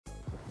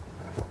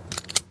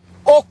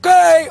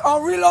Okay,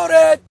 I'm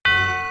reloaded.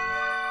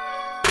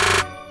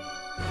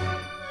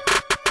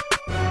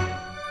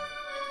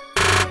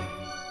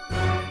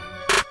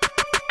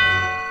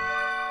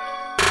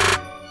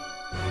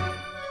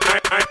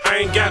 I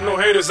ain't got no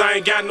haters, I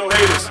ain't got no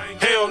haters.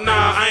 Hell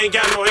nah, I ain't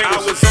got no haters.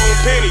 I was on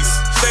pennies,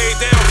 stayed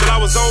down till I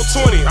was on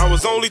 20. I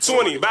was only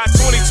 20. By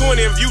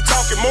 2020, if you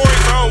talking Morris,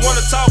 I don't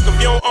wanna talk if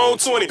you don't own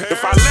 20.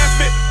 If I left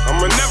it,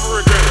 I'ma never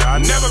regret it. I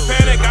never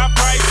panic, I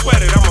probably sweat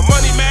it. I'm a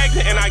money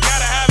magnet and I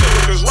gotta have it.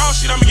 Because raw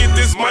shit, I'ma get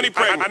this money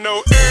pregnant. I know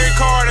every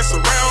car that's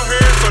around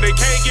here, so they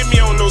can't get me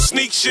on no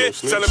sneak shit.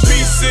 Selling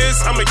pieces,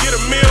 I'ma get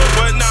a meal,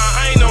 but nah,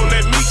 I ain't on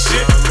that meat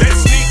shit. That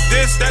sneak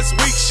this, that's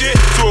weak shit.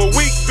 To a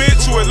weak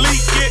bitch who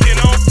elite get and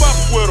don't fuck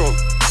with them.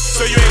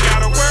 So you ain't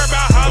gotta worry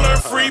about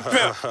hollering free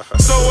pimp.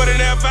 So what it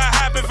never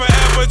happened,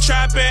 forever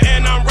trapping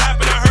and I'm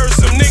rapping. I heard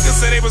some niggas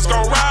say they was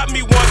gon' rob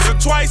me once or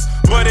twice,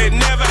 but it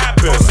never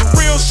happened. On some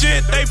real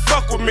shit, they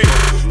fuck with me.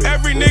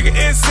 Every nigga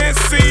in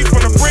Cincy,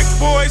 from the brick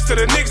boys to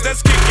the niggas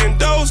that's kicking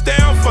those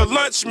down for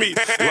lunch meat.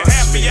 And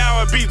happy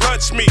hour be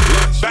lunch meat.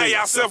 Buy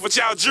yourself with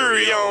y'all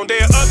jury on.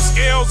 They're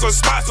upscales or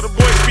spots where the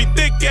boys be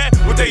thick at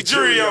with they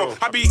jury on.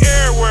 I be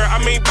everywhere,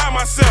 I mean by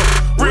myself.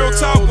 Real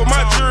talk with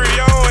my jury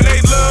on, and they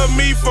love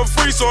me for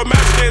free. So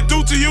imagine they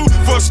do to you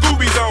for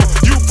Scooby's on.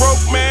 You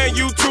broke, man,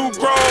 you too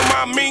grown.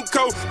 My mink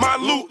coat, my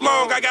loot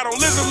long. I got on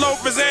lizard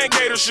loafers and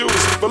gator shoes.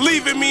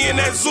 Believing me in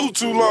that zoo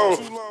too long.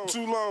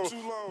 Too long.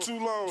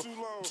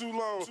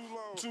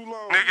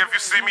 Nigga, if you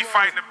see me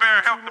fighting the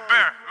bear, help the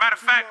bear. Matter of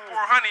fact, pour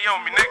honey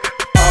on me, nigga.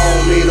 I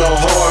don't mean no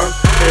harm,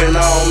 and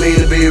I don't mean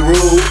to be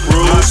rude.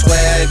 My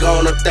swag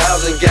on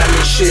 1,000, got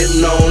me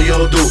shitting on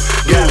your dude.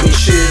 Got me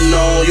shitting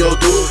on your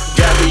dude.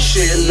 Got me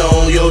shitting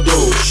on your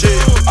dude.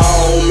 I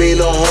don't mean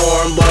no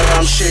harm, but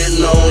I'm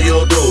shitting on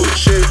your dude.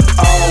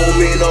 I don't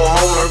mean no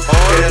harm,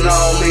 and I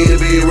don't mean to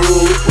be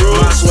rude.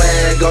 My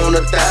swag on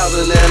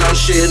 1,000, and I'm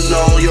shitting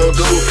on your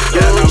dude.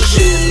 And I'm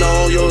shitting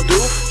on your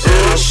dude.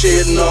 And I'm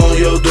shitting on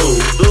your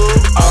dude.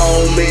 I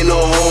don't mean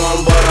no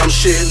harm, but I'm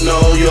shitting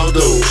on your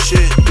dude.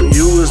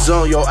 You was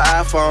on your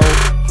iPhone,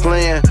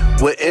 playing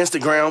with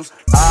Instagrams.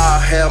 I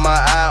had my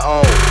eye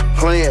on,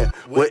 playing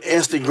with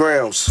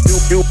Instagrams.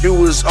 You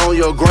was on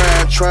your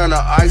grind, trying to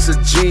ice a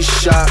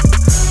G-Shock.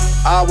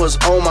 I was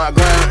on my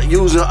grind,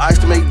 using ice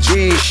to make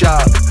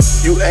G-Shock.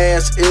 You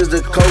ask, is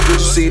the coke? You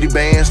see the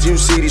bands, you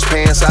see these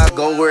pants. I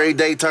go every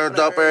day, turned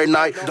up every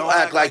night. Don't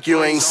act like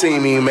you ain't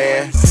seen me,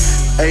 man.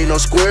 Ain't no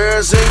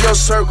squares in your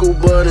circle,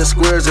 but in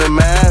squares in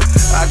mine.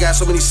 I got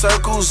so many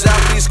circles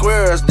out these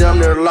squares, damn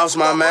near lost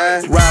my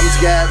mind. Robin's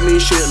got me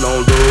shitting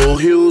on dude,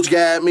 Hughes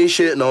got me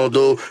shitting on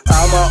dude.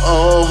 I'm a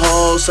old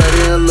hoe, say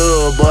they in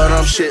love, but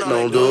I'm shitting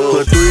on dude.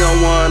 Put 3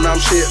 on 1, I'm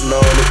shitting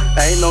on them.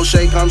 Ain't no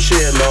shake, I'm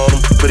shitting on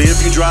them. But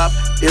if you drop,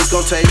 it's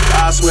gon' take,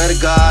 I swear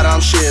to God, I'm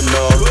shitting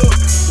on them.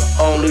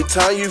 Only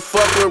time you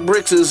fuck with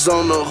bricks is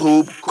on the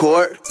hoop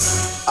court.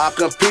 I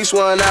can piece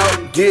one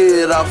out,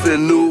 get off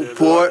in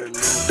Newport.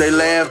 They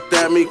laughed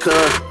at me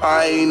cause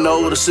I ain't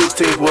know what a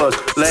 16th was.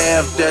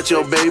 Laughed at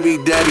your baby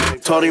daddy,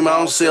 told him I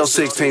don't sell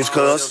 16s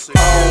cuz.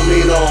 I don't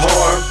mean no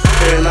harm,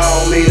 and I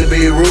don't mean to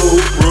be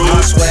rude.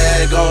 My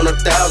swag on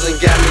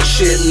 1,000, got me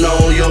shitting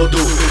on your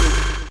dude.